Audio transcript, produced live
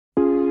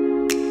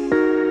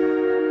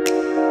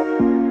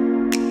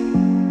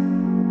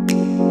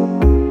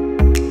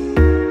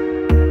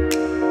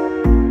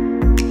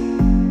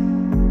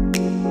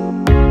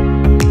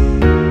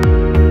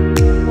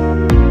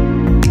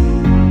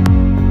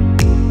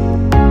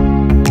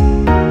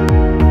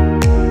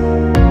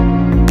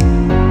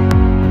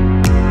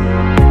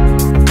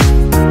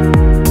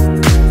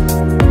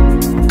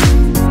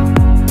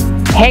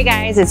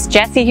guys, it's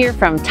Jessie here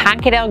from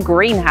Tonkadale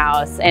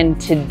Greenhouse, and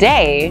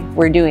today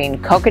we're doing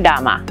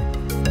Kokedama.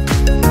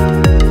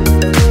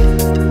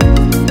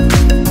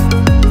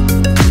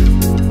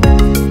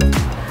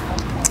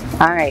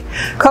 Alright,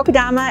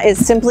 Kokedama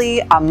is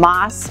simply a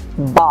moss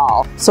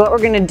ball. So what we're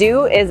going to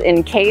do is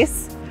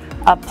encase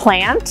a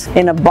plant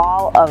in a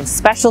ball of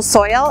special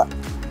soil,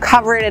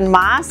 cover it in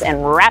moss,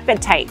 and wrap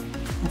it tight.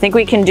 I think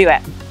we can do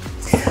it.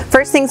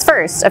 First things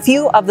first, a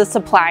few of the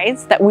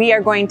supplies that we are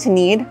going to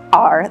need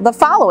are the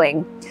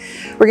following.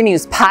 We're going to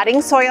use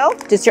potting soil,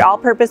 just your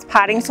all-purpose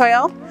potting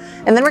soil,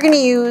 and then we're going to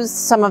use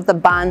some of the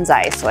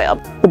bonsai soil.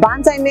 The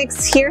bonsai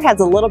mix here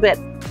has a little bit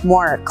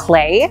more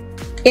clay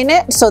in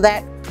it, so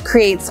that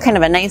creates kind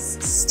of a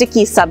nice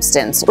sticky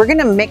substance. We're going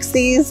to mix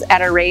these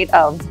at a rate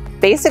of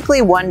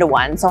basically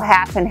 1-to-1, so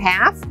half and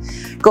half.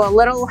 Go a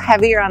little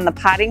heavier on the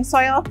potting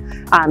soil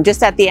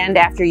just at the end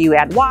after you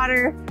add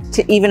water,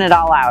 to even it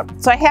all out.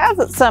 So I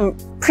have some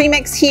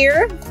premix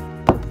here,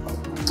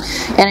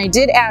 and I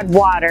did add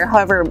water,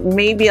 however,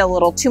 maybe a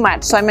little too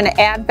much. So I'm going to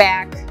add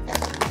back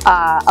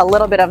a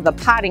little bit of the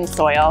potting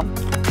soil.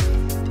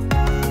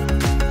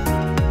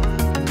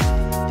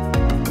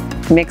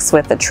 Mix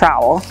with the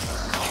trowel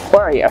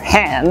or your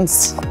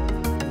hands.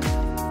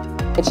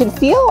 It should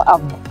feel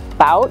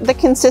about the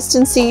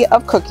consistency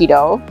of cookie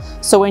dough.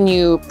 So when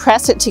you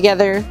press it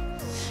together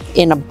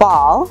in a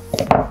ball,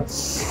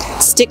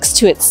 sticks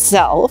to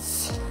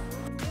itself.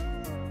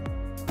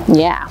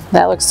 Yeah,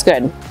 that looks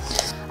good.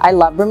 I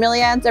love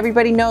bromeliads.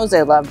 Everybody knows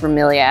I love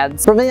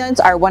bromeliads.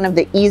 Bromeliads are one of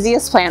the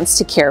easiest plants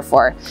to care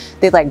for.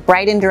 They like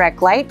bright and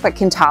direct light, but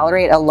can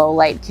tolerate a low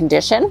light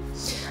condition.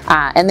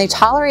 And they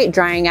tolerate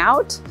drying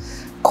out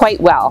quite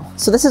well.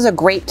 So this is a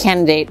great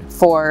candidate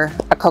for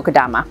a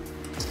Kokedama.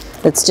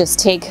 Let's just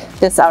take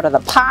this out of the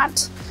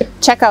pot.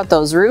 Check out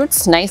those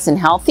roots, nice and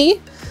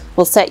healthy.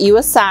 We'll set you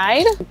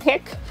aside.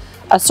 Pick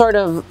a sort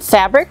of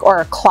fabric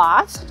or a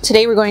cloth.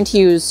 Today we're going to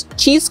use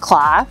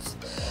cheesecloth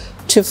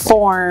to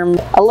form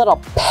a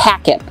little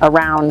packet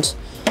around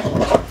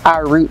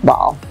our root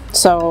ball.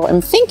 So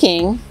I'm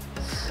thinking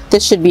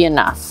this should be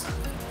enough.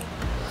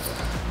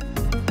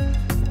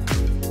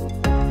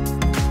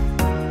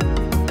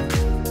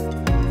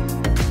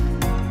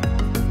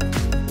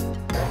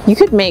 You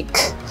could make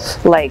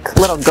like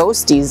little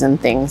ghosties and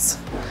things.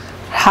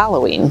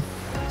 Halloween.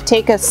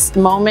 Take a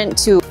moment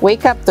to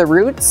wake up the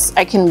roots.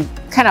 I can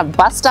kind of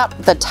bust up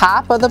the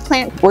top of the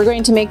plant. We're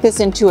going to make this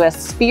into a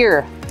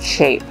sphere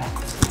shape.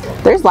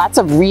 There's lots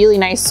of really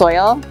nice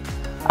soil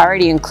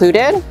already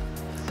included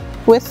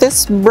with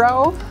this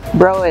bro.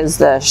 Bro is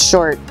the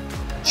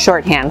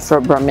shorthand for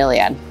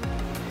bromeliad.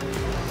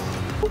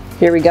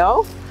 Here we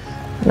go.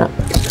 I'm gonna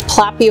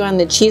plop you on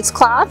the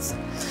cheesecloth,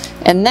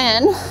 and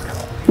then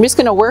I'm just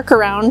gonna work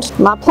around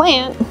my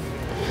plant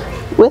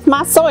with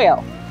my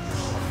soil.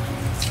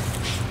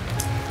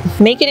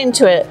 Make it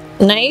into a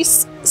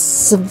nice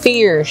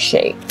sphere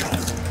shape.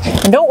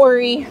 And don't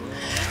worry,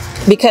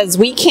 because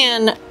we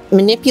can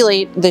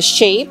manipulate the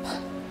shape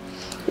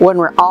when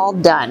we're all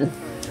done.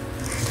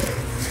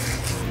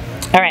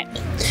 All right,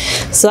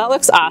 so that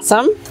looks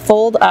awesome.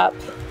 Fold up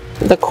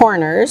the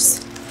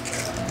corners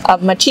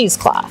of my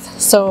cheesecloth.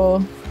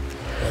 So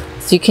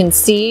as you can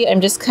see,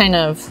 I'm just kind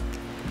of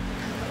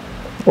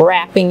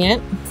wrapping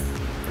it,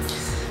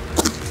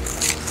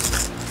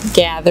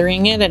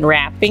 gathering it and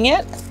wrapping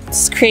it.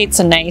 This creates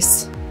a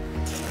nice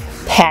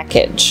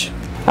package.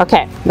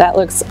 Okay, that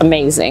looks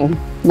amazing.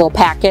 Little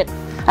packet.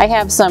 I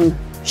have some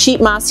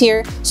sheet moss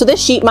here. So this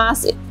sheet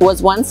moss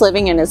was once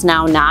living and is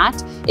now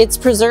not. It's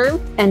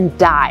preserved and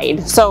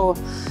dyed. So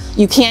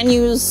you can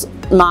use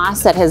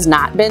moss that has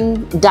not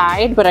been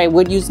dyed, but I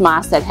would use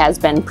moss that has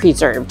been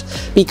preserved.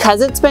 Because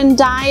it's been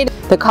dyed,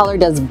 the color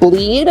does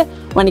bleed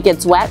when it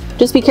gets wet.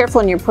 Just be careful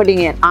when you're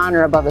putting it on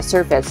or above a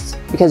surface,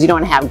 because you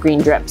don't want to have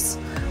green drips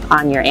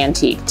on your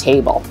antique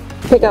table.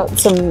 Pick out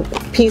some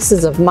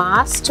pieces of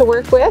moss to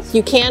work with.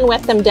 You can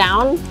wet them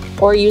down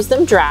or use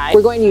them dry.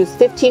 We're going to use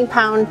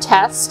 15-pound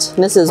test,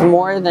 and this is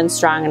more than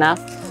strong enough,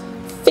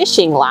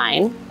 fishing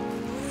line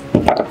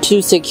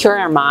to secure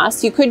our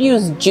moss. You could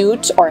use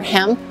jute or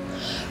hemp,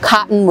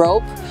 cotton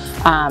rope,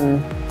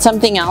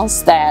 something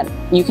else that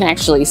you can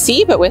actually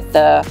see, but with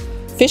the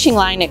fishing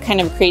line it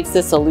kind of creates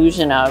this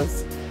illusion of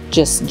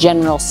just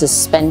general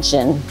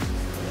suspension,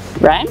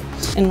 right?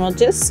 And we'll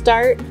just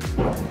start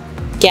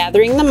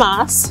gathering the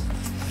moss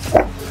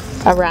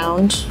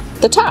around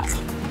the top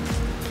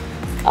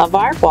of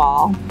our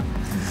ball.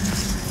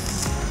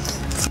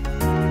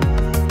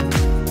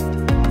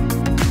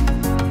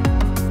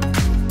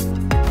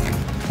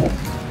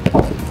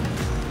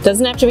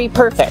 Doesn't have to be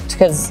perfect,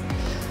 because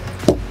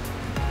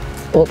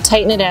we'll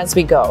tighten it as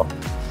we go.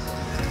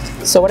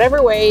 So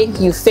whatever way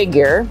you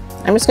figure,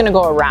 I'm just going to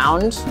go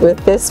around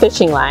with this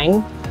fishing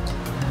line,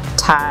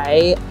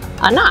 tie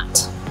a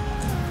knot.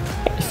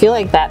 I feel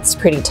like that's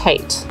pretty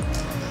tight.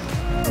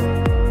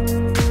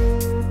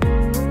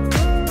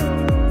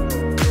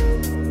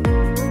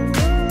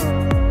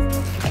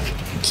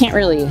 Can't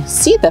really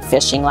see the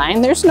fishing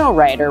line. There's no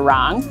right or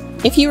wrong.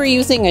 If you were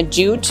using a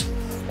jute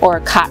or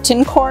a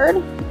cotton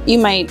cord, you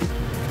might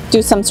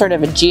do some sort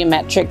of a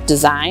geometric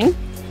design.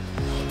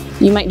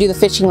 You might do the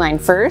fishing line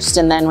first,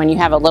 and then when you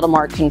have a little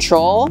more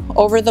control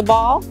over the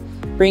ball,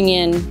 bring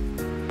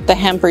in the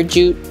hemp or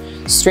jute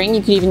string.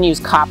 You can even use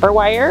copper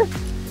wire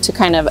to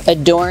kind of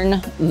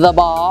adorn the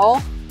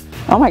ball.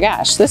 Oh my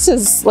gosh, this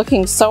is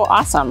looking so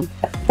awesome.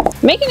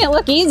 Making it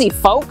look easy,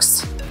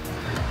 folks.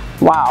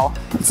 Wow,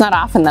 it's not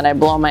often that I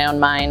blow my own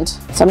mind.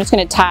 So I'm just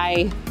gonna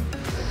tie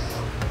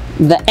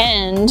the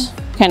end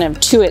kind of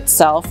to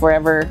itself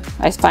wherever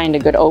I find a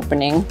good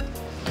opening.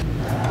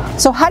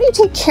 So how do you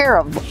take care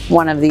of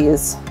one of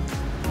these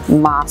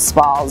moss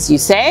balls, you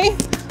say?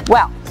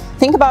 Well,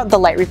 think about the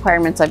light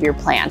requirements of your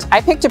plant.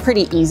 I picked a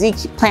pretty easy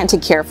plant to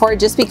care for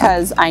just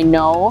because I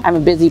know I'm a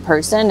busy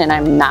person and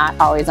I'm not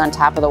always on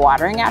top of the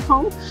watering at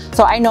home.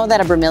 So I know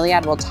that a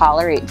bromeliad will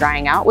tolerate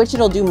drying out, which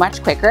it'll do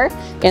much quicker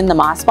in the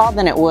moss ball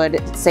than it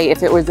would, say,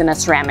 if it was in a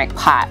ceramic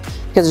pot,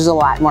 because there's a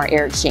lot more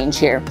air exchange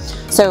here.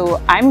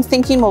 So I'm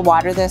thinking we'll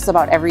water this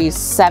about every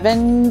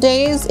 7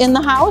 days in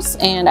the house,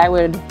 and I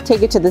would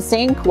take it to the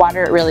sink,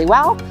 water it really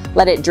well,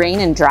 let it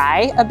drain and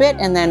dry a bit,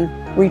 and then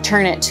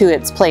return it to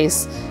its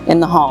place in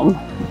the home.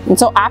 And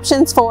so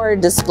options for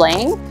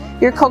displaying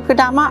your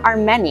Kokedama are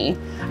many.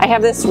 I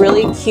have this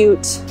really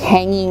cute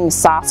hanging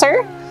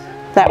saucer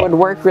that would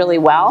work really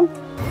well.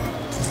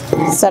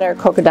 Set our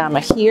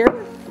Kokedama here.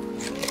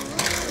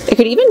 It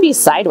could even be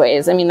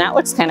sideways. I mean, that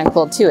looks kind of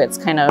cool too. It's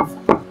kind of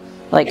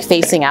like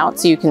facing out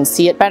so you can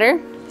see it better.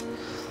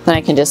 Then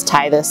I can just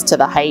tie this to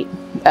the height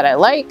that I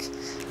like,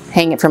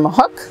 hang it from a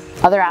hook.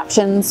 Other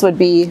options would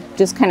be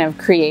just kind of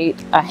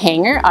create a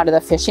hanger out of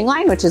the fishing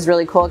line, which is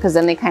really cool because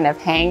then they kind of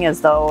hang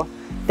as though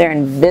they're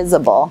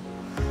invisible.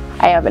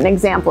 I have an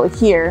example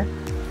here.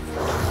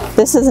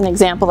 This is an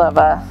example of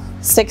a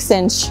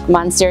 6-inch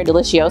Monstera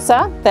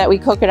deliciosa that we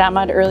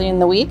Kokedama'd early in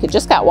the week. It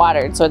just got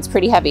watered, so it's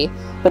pretty heavy.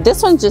 But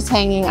this one's just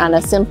hanging on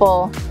a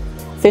simple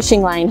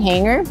fishing line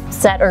hanger.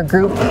 Set or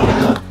group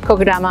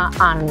Kokedama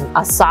on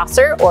a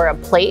saucer or a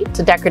plate,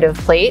 a decorative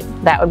plate.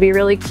 That would be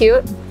really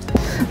cute.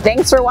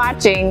 Thanks for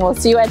watching. We'll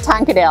see you at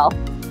Tonkadale.